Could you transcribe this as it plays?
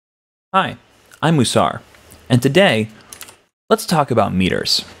Hi, I'm Musar, and today, let's talk about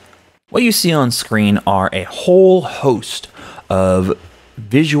meters. What you see on screen are a whole host of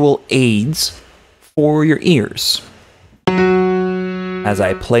visual aids for your ears. As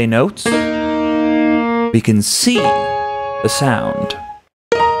I play notes, we can see the sound.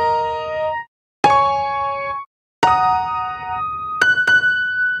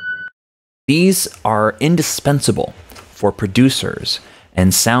 These are indispensable for producers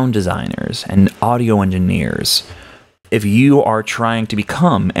and sound designers and audio engineers. If you are trying to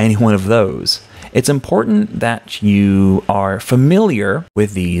become any one of those, it's important that you are familiar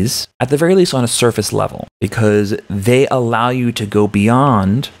with these, at the very least on a surface level, because they allow you to go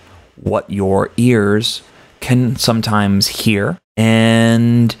beyond what your ears can sometimes hear,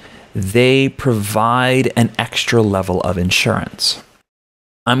 and they provide an extra level of insurance.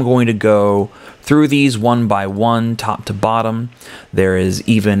 I'm going to go through these one by one, top to bottom. There is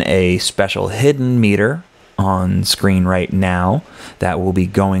even a special hidden meter on screen right now that we'll be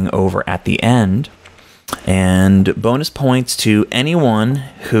going over at the end. And bonus points to anyone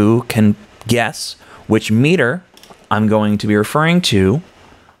who can guess which meter I'm going to be referring to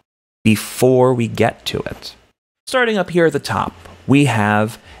before we get to it. Starting up here at the top, we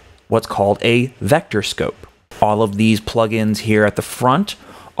have what's called a vector scope. All of these plugins here at the front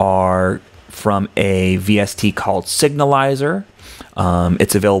are from a VST called Signalizer.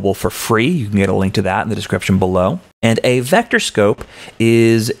 It's available for free. You can get a link to that in the description below. And a vector scope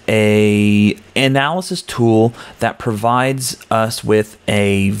is an analysis tool that provides us with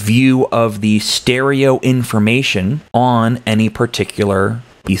a view of the stereo information on any particular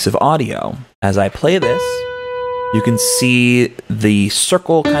piece of audio. As I play this, you can see the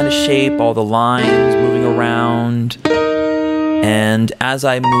circle kind of shape, all the lines moving around. And as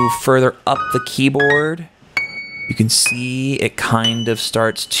I move further up the keyboard, you can see it kind of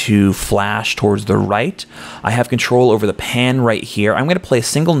starts to flash towards the right. I have control over the pan right here. I'm going to play a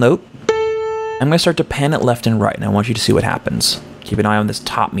single note. I'm going to start to pan it left and right, and I want you to see what happens. Keep an eye on this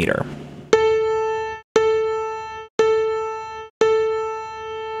top meter.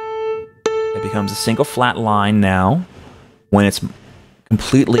 It becomes a single flat line now when it's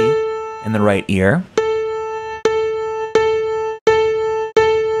completely in the right ear.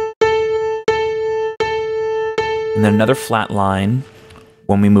 And then another flat line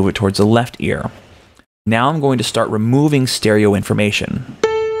when we move it towards the left ear. Now I'm going to start removing stereo information.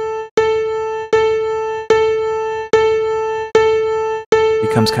 It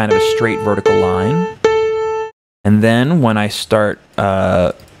becomes kind of a straight vertical line. And then when I start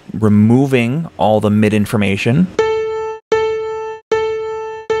removing all the mid information,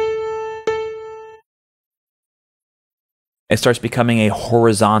 it starts becoming a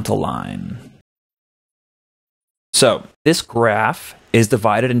horizontal line. So this graph is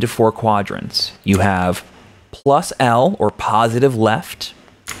divided into 4 quadrants. You have plus L, or positive left,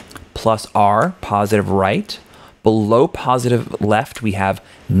 plus R, positive right. Below positive left, we have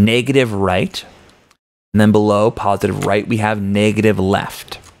negative right. And then below positive right, we have negative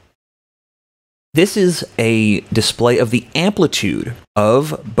left. This is a display of the amplitude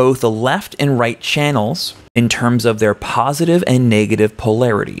of both the left and right channels in terms of their positive and negative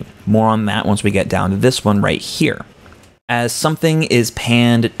polarity. More on that once we get down to this one right here. As something is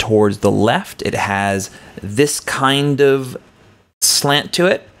panned towards the left, it has this kind of slant to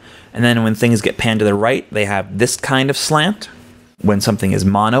it. And then when things get panned to the right, they have this kind of slant. When something is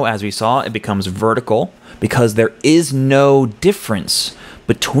mono, as we saw, it becomes vertical because there is no difference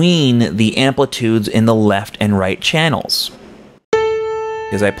between the amplitudes in the left and right channels.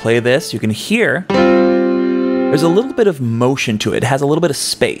 As I play this, you can hear there's a little bit of motion to it. It has a little bit of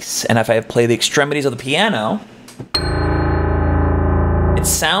space. And if I play the extremities of the piano, it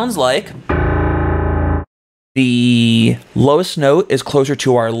sounds like the lowest note is closer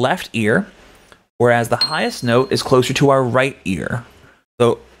to our left ear, whereas the highest note is closer to our right ear.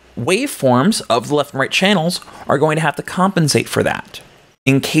 So waveforms of the left and right channels are going to have to compensate for that.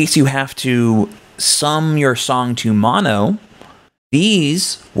 In case you have to sum your song to mono,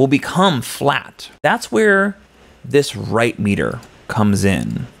 these will become flat. That's where this right meter comes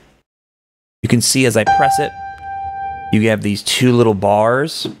in. You can see as I press it, you have these 2 little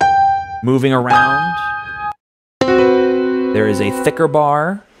bars moving around. There is a thicker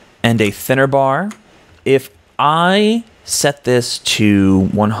bar and a thinner bar. If I set this to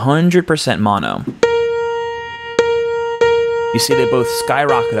 100% mono, you see they both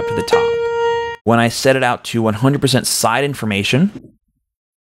skyrocket up to the top. When I set it out to 100% side information,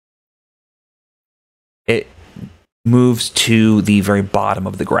 it moves to the very bottom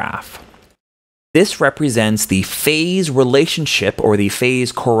of the graph. This represents the phase relationship or the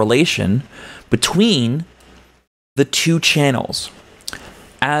phase correlation between the two channels.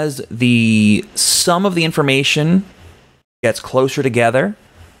 As the sum of the information gets closer together,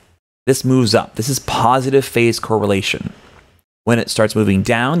 this moves up. This is positive phase correlation. When it starts moving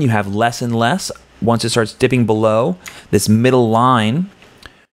down, you have less and less. Once it starts dipping below this middle line,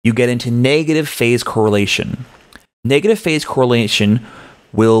 you get into negative phase correlation. Negative phase correlation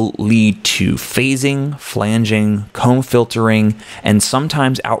will lead to phasing, flanging, comb filtering, and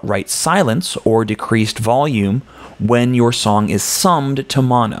sometimes outright silence or decreased volume when your song is summed to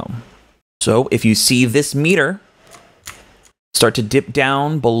mono. So if you see this meter start to dip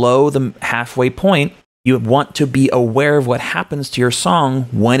down below the halfway point, you want to be aware of what happens to your song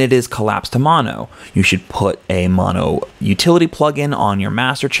when it is collapsed to mono. You should put a mono utility plugin on your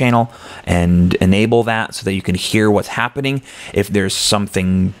master channel and enable that so that you can hear what's happening. If there's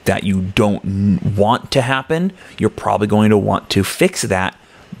something that you don't want to happen, you're probably going to want to fix that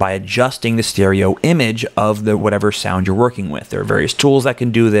by adjusting the stereo image of the whatever sound you're working with. There are various tools that can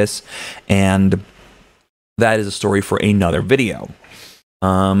do this, and that is a story for another video.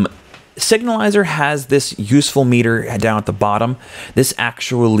 Signalizer has this useful meter down at the bottom. This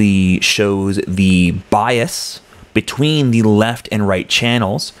actually shows the bias between the left and right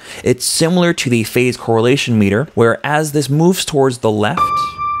channels. It's similar to the phase correlation meter, where as this moves towards the left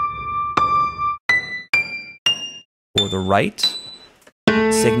or the right,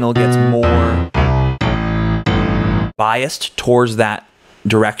 signal gets more biased towards that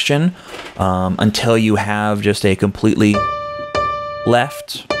direction until you have just a completely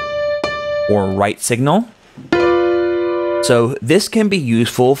left or right signal. So this can be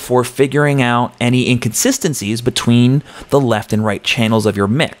useful for figuring out any inconsistencies between the left and right channels of your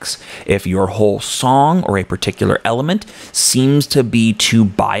mix. If your whole song or a particular element seems to be too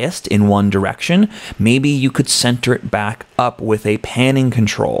biased in one direction, maybe you could center it back up with a panning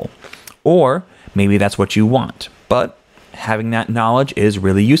control. Or maybe that's what you want, but having that knowledge is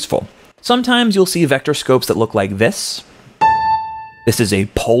really useful. Sometimes you'll see vector scopes that look like this. This is a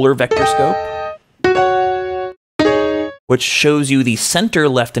polar vector scope, which shows you the center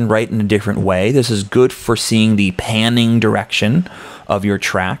left and right in a different way. This is good for seeing the panning direction of your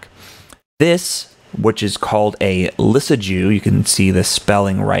track. This, which is called a Lissajou, you can see the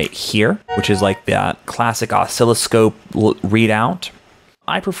spelling right here, which is like that classic oscilloscope readout.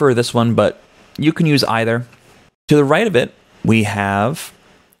 I prefer this one, but you can use either. To the right of it, we have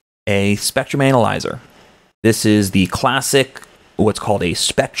a spectrum analyzer. This is the classic, what's called a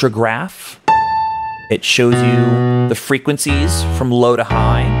spectrograph. It shows you the frequencies from low to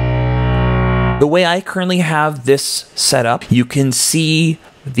high. The way I currently have this set up, you can see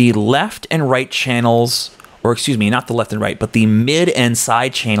the left and right channels, or excuse me, not the left and right, but the mid and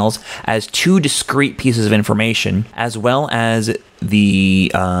side channels as two discrete pieces of information, as well as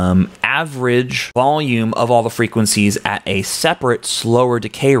the average volume of all the frequencies at a separate, slower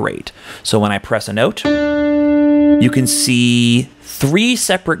decay rate. So when I press a note, you can see three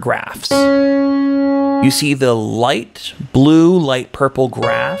separate graphs. You see the light blue, light purple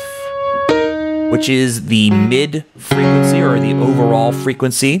graph, which is the mid frequency or the overall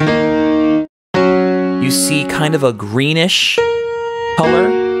frequency. You see kind of a greenish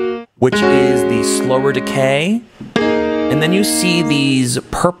color, which is the slower decay. And then you see these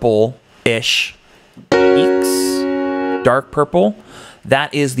purple-ish peaks, dark purple.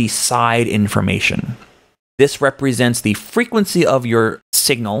 That is the side information. This represents the frequency of your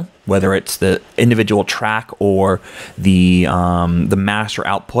signal, whether it's the individual track or the master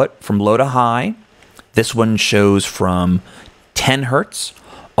output from low to high. This one shows from 10 hertz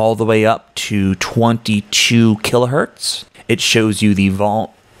all the way up to 22 kilohertz. It shows you the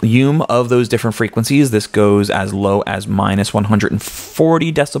volume of those different frequencies. This goes as low as minus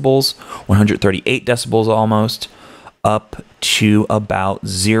 140 decibels, 138 decibels almost, up to about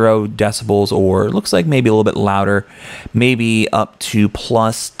 0 decibels, or looks like maybe a little bit louder, maybe up to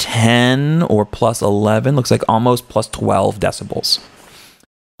plus 10 or plus 11, looks like almost plus 12 decibels.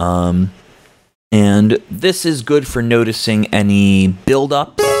 And this is good for noticing any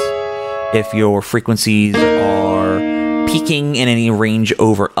buildups, if your frequencies are peaking in any range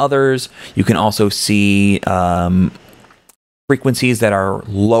over others. You can also see frequencies that are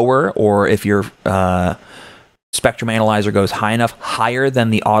lower, or if your spectrum analyzer goes high enough, higher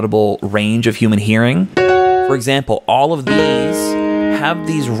than the audible range of human hearing. For example, all of these have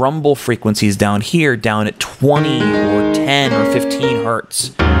these rumble frequencies down here, down at 20 or 10 or 15 hertz,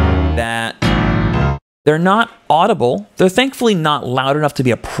 that they're not audible. They're thankfully not loud enough to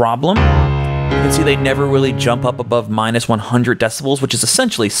be a problem. You can see they never really jump up above minus 100 decibels, which is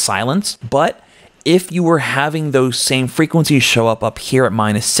essentially silence, but if you were having those same frequencies show up here at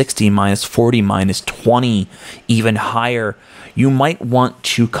 -60, -40, -20, even higher, you might want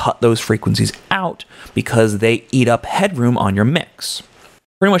to cut those frequencies out because they eat up headroom on your mix.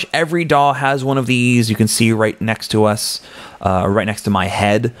 Pretty much every DAW has one of these. You can see right next to us, right next to my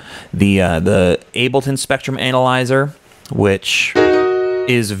head, the Ableton Spectrum Analyzer, which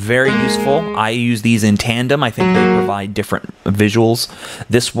is very useful. I use these in tandem. I think they provide different visuals.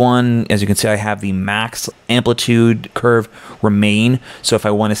 This one, as you can see, I have the max amplitude curve remain. So if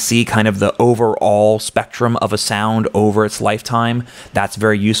I want to see kind of the overall spectrum of a sound over its lifetime, that's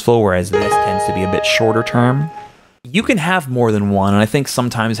very useful, whereas this tends to be a bit shorter term. You can have more than one, and I think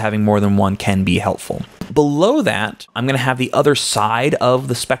sometimes having more than one can be helpful. Below that, I'm going to have the other side of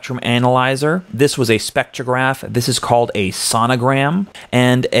the spectrum analyzer. This was a spectrograph. This is called a sonogram.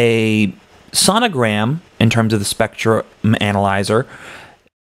 And a sonogram, in terms of the spectrum analyzer,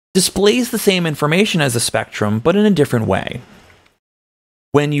 displays the same information as a spectrum, but in a different way.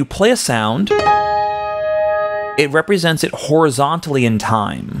 When you play a sound, it represents it horizontally in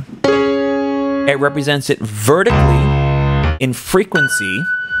time. It represents it vertically in frequency,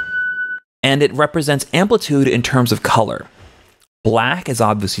 and it represents amplitude in terms of color. Black is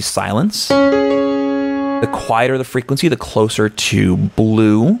obviously silence. The quieter the frequency, the closer to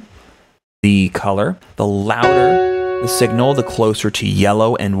blue the color. The louder the signal, the closer to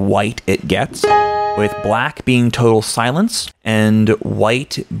yellow and white it gets, with black being total silence and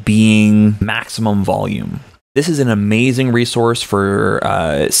white being maximum volume. This is an amazing resource for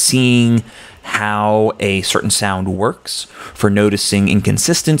seeing how a certain sound works, for noticing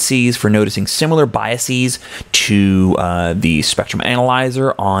inconsistencies, for noticing similar biases to the spectrum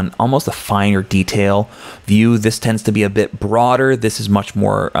analyzer on almost a finer detail view. This tends to be a bit broader. This is much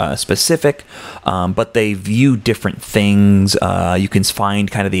more specific, but they view different things. You can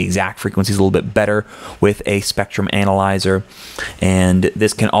find kind of the exact frequencies a little bit better with a spectrum analyzer, and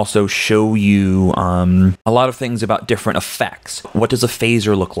this can also show you a lot of things about different effects. What does a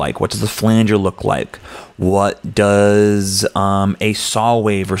phaser look like? What does a flanger look like? What does a saw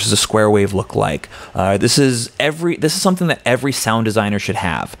wave versus a square wave look like? This is something that every sound designer should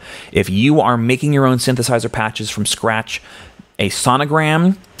have. If you are making your own synthesizer patches from scratch, a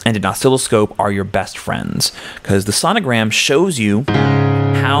sonogram and an oscilloscope are your best friends, because the sonogram shows you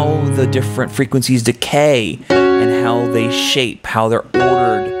how the different frequencies decay and how they shape, how they're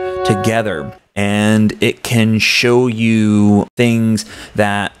ordered together. And it can show you things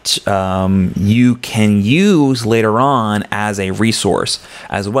that you can use later on as a resource,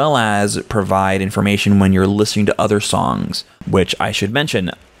 as well as provide information when you're listening to other songs, which I should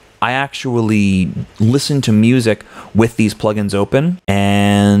mention. I actually listen to music with these plugins open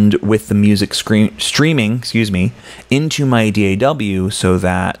and with the music streaming, into my DAW so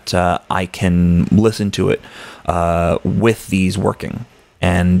that I can listen to it with these working.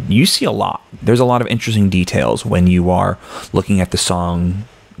 And you see a lot. There's a lot of interesting details when you are looking at the song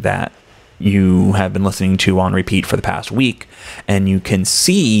that you have been listening to on repeat for the past week, and you can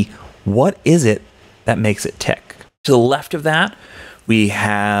see what is it that makes it tick. To the left of that, we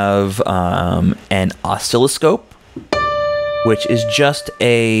have an oscilloscope, which is just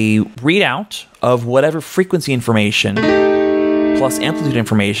a readout of whatever frequency information plus amplitude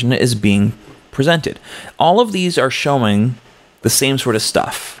information is being presented. All of these are showing the same sort of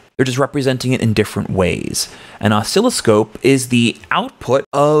stuff. They're just representing it in different ways. An oscilloscope is the output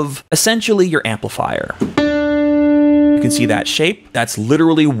of essentially your amplifier. You can see that shape. That's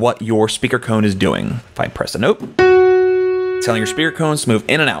literally what your speaker cone is doing. If I press a note, it's telling your speaker cones to move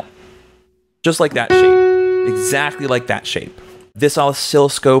in and out. Just like that shape. Exactly like that shape. This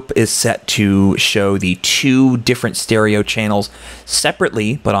oscilloscope is set to show the two different stereo channels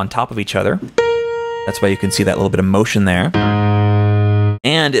separately, but on top of each other. That's why you can see that little bit of motion there.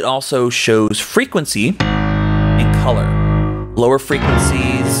 And it also shows frequency in color. Lower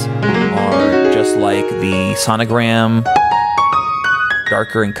frequencies are just like the sonogram,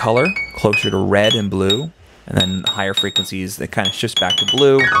 darker in color, closer to red and blue. And then higher frequencies, that kind of shifts back to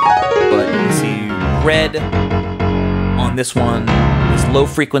blue. But you can see red on this one is low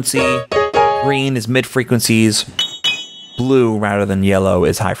frequency, green is mid frequencies, blue rather than yellow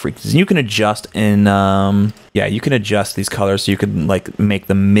is high frequencies. You can adjust in you can adjust these colors, so you can like make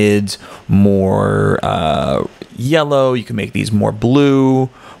the mids more yellow, you can make these more blue,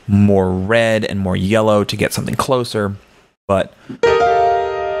 more red, and more yellow to get something closer. But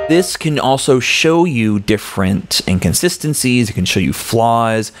this can also show you different inconsistencies, it can show you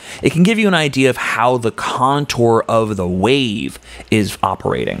flaws, it can give you an idea of how the contour of the wave is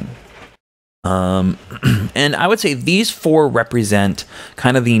operating. And I would say these four represent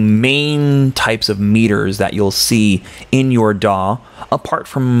kind of the main types of meters that you'll see in your DAW, apart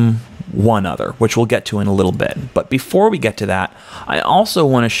from one other, which we'll get to in a little bit. But before we get to that, I also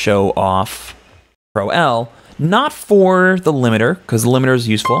want to show off Pro L, not for the limiter, because the limiter is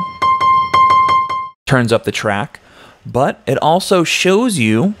useful, turns up the track, but it also shows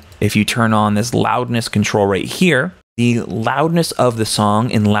you, if you turn on this loudness control right here, the loudness of the song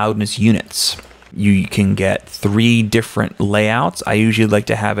in loudness units. You can get 3 different layouts. I usually like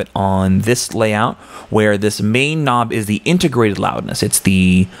to have it on this layout, where this main knob is the integrated loudness. It's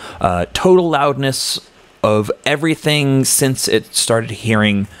the total loudness of everything since it started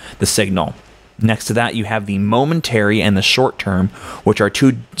hearing the signal. Next to that, you have the momentary and the short term, which are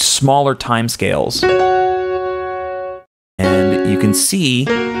 2 smaller time scales. And you can see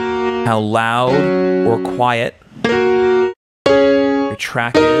how loud or quiet your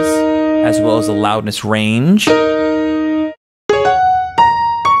track is, as well as the loudness range.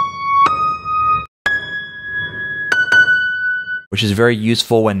 Which is very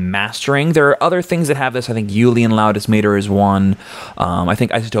useful when mastering. There are other things that have this. I think Ulian Loudness Meter is one. I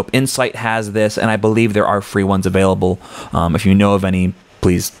think Isotope Insight has this, and I believe there are free ones available. If you know of any,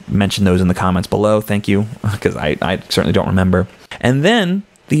 please mention those in the comments below. Thank you, because I certainly don't remember. And then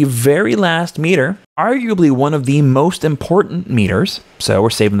the very last meter, arguably one of the most important meters, so we're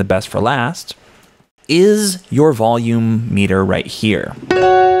saving the best for last, is your volume meter right here.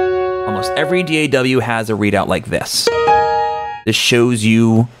 Almost every DAW has a readout like this. This shows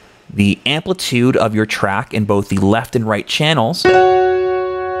you the amplitude of your track in both the left and right channels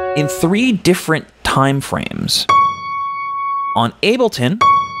in 3 different time frames. On Ableton,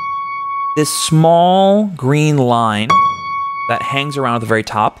 this small green line that hangs around at the very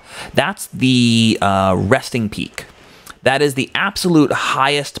top, that's the resting peak. That is the absolute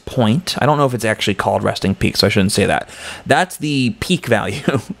highest point. I don't know if it's actually called resting peak, so I shouldn't say that. That's the peak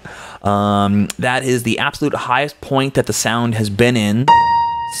value. That is the absolute highest point that the sound has been in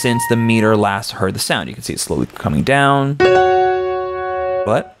since the meter last heard the sound. You can see it slowly coming down.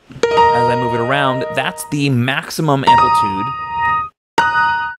 But as I move it around, that's the maximum amplitude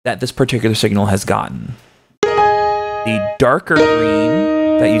that this particular signal has gotten. The darker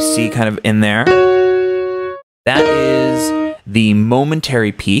green that you see kind of in there, that is the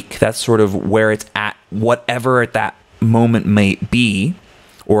momentary peak. That's sort of where it's at, whatever at that moment may be.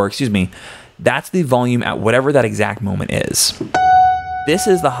 Or, excuse me, that's the volume at whatever that exact moment is. This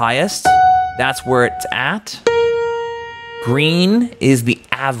is the highest. That's where it's at. Green is the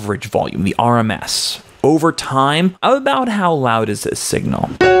average volume, the RMS. Over time, about how loud is this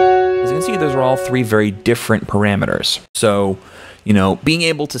signal? As you can see, those are all 3 very different parameters. So, you know, being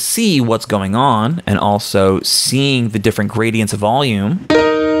able to see what's going on and also seeing the different gradients of volume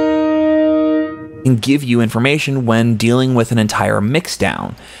can give you information when dealing with an entire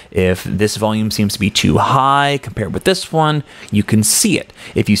mixdown. If this volume seems to be too high compared with this one, you can see it.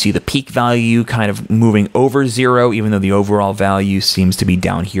 If you see the peak value kind of moving over 0, even though the overall value seems to be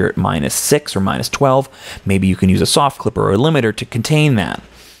down here at -6 or -12, maybe you can use a soft clipper or a limiter to contain that.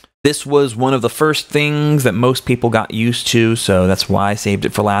 This was one of the first things that most people got used to, so that's why I saved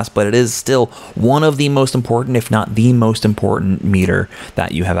it for last, but it is still one of the most important, if not the most important meter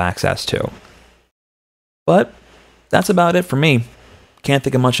that you have access to. But that's about it for me. Can't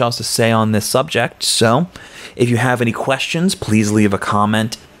think of much else to say on this subject, so if you have any questions, please leave a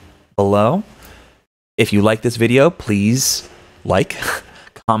comment below. If you like this video, please like,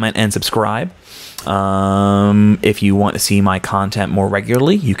 comment, and subscribe. If you want to see my content more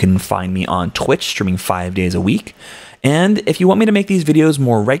regularly, you can find me on Twitch, streaming 5 days a week. And if you want me to make these videos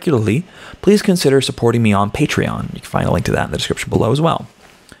more regularly, please consider supporting me on Patreon. You can find a link to that in the description below as well.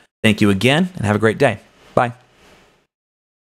 Thank you again, and have a great day. Bye.